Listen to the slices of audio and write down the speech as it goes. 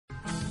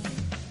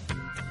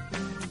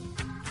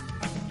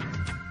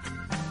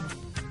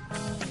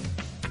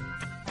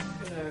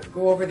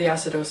go over the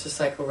acidosis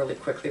cycle really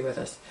quickly with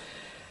us.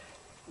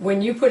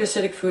 When you put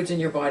acidic foods in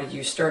your body,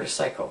 you start a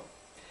cycle.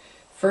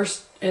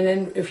 First, and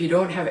then if you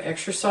don't have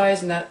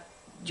exercise and that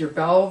your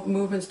bowel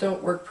movements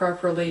don't work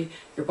properly,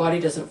 your body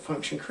doesn't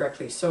function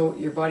correctly. So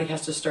your body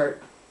has to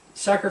start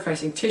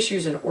sacrificing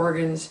tissues and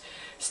organs,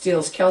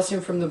 steals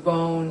calcium from the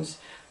bones,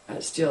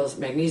 steals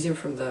magnesium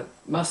from the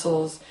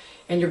muscles,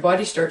 and your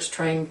body starts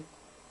trying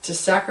to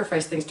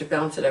sacrifice things to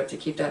balance it out, to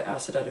keep that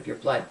acid out of your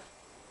blood.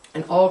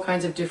 And all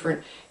kinds of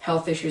different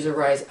health issues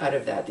arise out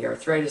of that. The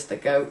arthritis, the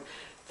gout,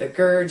 the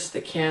GERDs,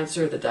 the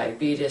cancer, the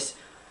diabetes.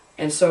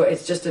 And so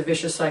it's just a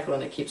vicious cycle,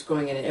 and it keeps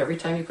going in. And every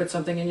time you put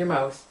something in your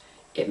mouth,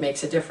 it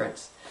makes a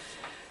difference.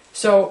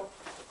 So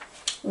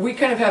we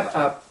kind of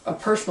have a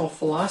personal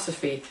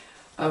philosophy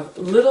of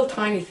little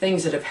tiny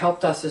things that have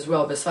helped us as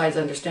well, besides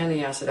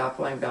understanding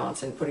acid-alkaline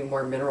balance and putting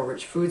more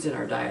mineral-rich foods in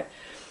our diet.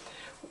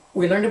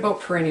 We learned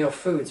about perennial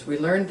foods. We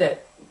learned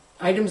that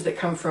items that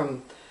come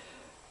from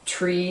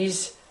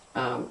trees,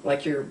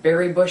 like your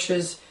berry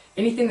bushes,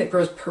 anything that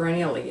grows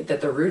perennially,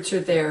 that the roots are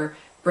there,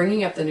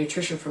 bringing up the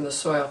nutrition from the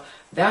soil,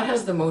 that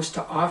has the most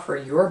to offer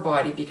your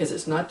body, because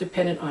it's not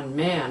dependent on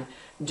man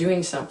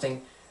doing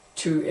something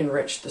to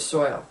enrich the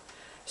soil.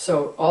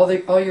 So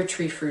all your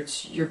tree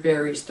fruits, your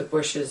berries, the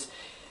bushes,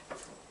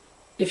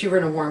 if you were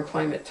in a warm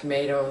climate,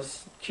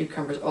 tomatoes,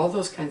 cucumbers, all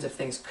those kinds of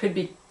things could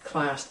be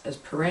classed as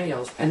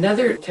perennials.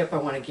 Another tip I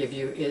want to give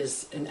you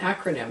is an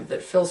acronym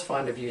that Phil's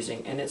fond of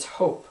using, and it's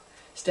HOPE.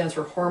 It stands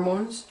for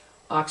hormones,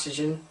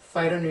 oxygen,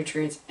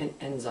 phytonutrients, and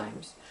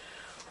enzymes.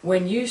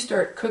 When you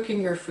start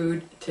cooking your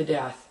food to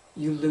death,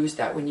 you lose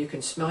that. When you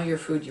can smell your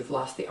food, you've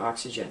lost the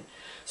oxygen.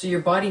 So your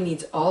body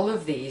needs all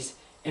of these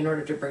in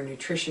order to bring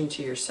nutrition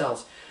to your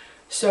cells.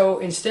 So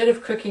instead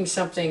of cooking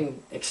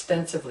something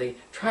extensively,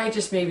 try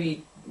just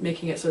maybe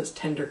making it so it's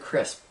tender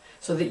crisp,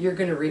 so that you're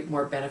going to reap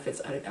more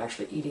benefits out of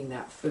actually eating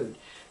that food.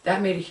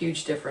 That made a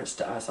huge difference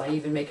to us. I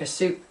even make a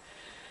soup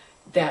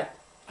that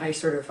I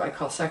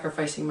call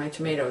sacrificing my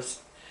tomatoes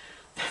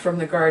from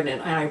the garden,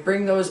 and I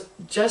bring those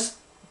just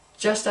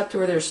up to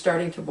where they're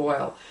starting to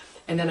boil.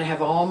 And then I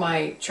have all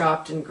my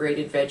chopped and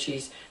grated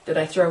veggies that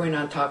I throw in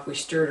on top. We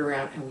stir it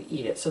around and we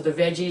eat it. So the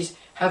veggies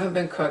haven't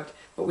been cooked,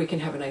 but we can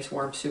have a nice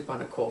warm soup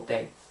on a cold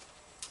day.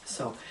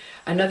 So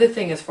another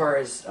thing as far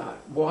as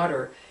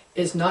water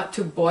is not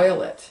to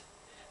boil it,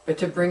 but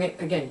to bring it,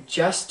 again,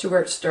 just to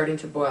where it's starting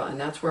to boil, and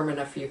that's warm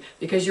enough for you.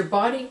 Because your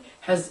body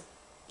has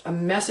a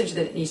message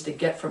that it needs to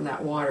get from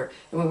that water.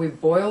 And when we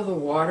boil the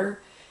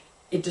water,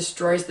 it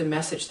destroys the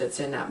message that's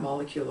in that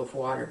molecule of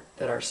water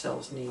that our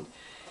cells need.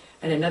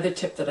 And another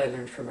tip that I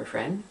learned from a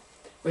friend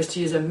was to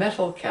use a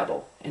metal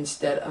kettle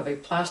instead of a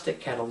plastic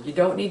kettle. You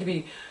don't need to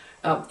be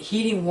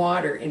heating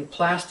water in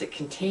plastic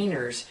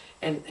containers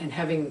and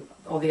having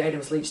all the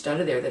items leached out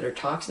of there that are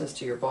toxins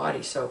to your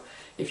body. So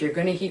if you're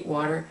going to heat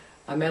water,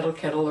 a metal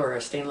kettle or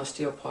a stainless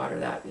steel pot, or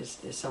that is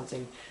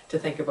something to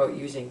think about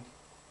using.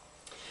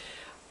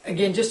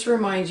 Again, just to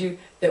remind you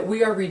that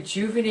we are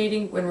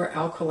rejuvenating when we're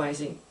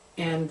alkalizing.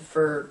 And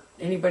for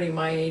anybody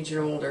my age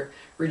and older,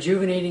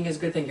 rejuvenating is a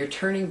good thing. You're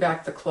turning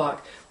back the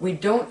clock. We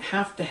don't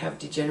have to have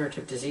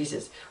degenerative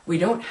diseases. We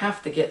don't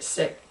have to get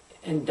sick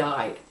and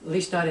die, at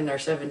least not in our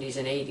 70s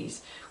and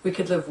 80s. We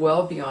could live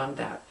well beyond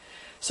that.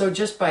 So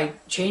just by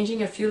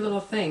changing a few little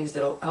things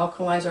that'll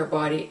alkalize our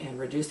body and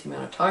reduce the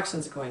amount of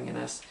toxins going in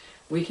us,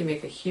 we can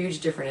make a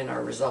huge difference in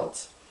our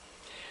results.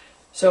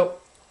 So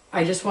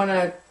I just want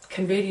to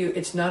convey to you,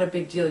 it's not a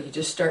big deal. You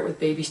just start with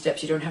baby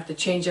steps. You don't have to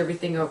change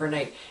everything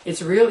overnight. It's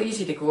real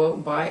easy to go out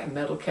and buy a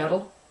metal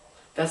kettle.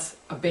 That's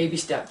a baby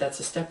step. That's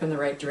a step in the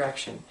right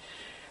direction.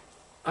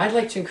 I'd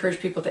like to encourage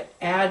people to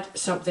add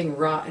something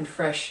raw and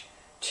fresh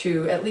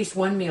to at least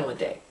one meal a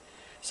day.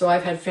 So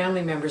I've had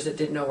family members that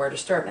didn't know where to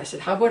start, and I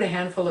said, how about a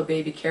handful of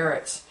baby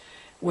carrots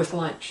with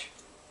lunch?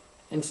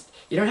 And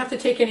you don't have to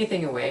take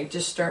anything away.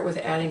 Just start with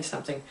adding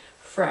something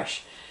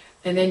fresh.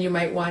 And then you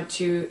might want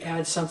to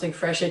add something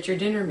fresh at your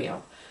dinner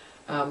meal.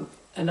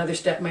 Another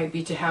step might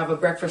be to have a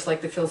breakfast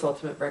like the Phil's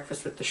Ultimate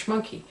Breakfast with the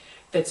schmunky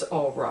that's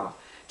all raw.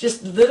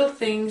 Just little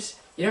things.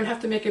 You don't have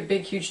to make a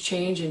big, huge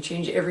change and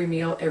change every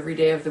meal every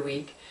day of the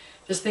week.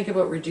 Just think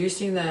about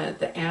reducing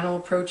the animal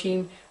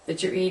protein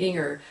that you're eating,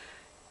 or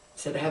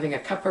instead of having a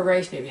cup of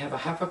rice, maybe have a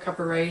half a cup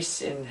of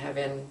rice and have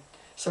in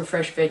some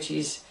fresh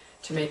veggies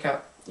to make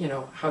up,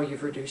 how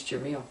you've reduced your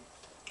meal.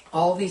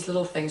 All these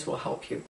little things will help you.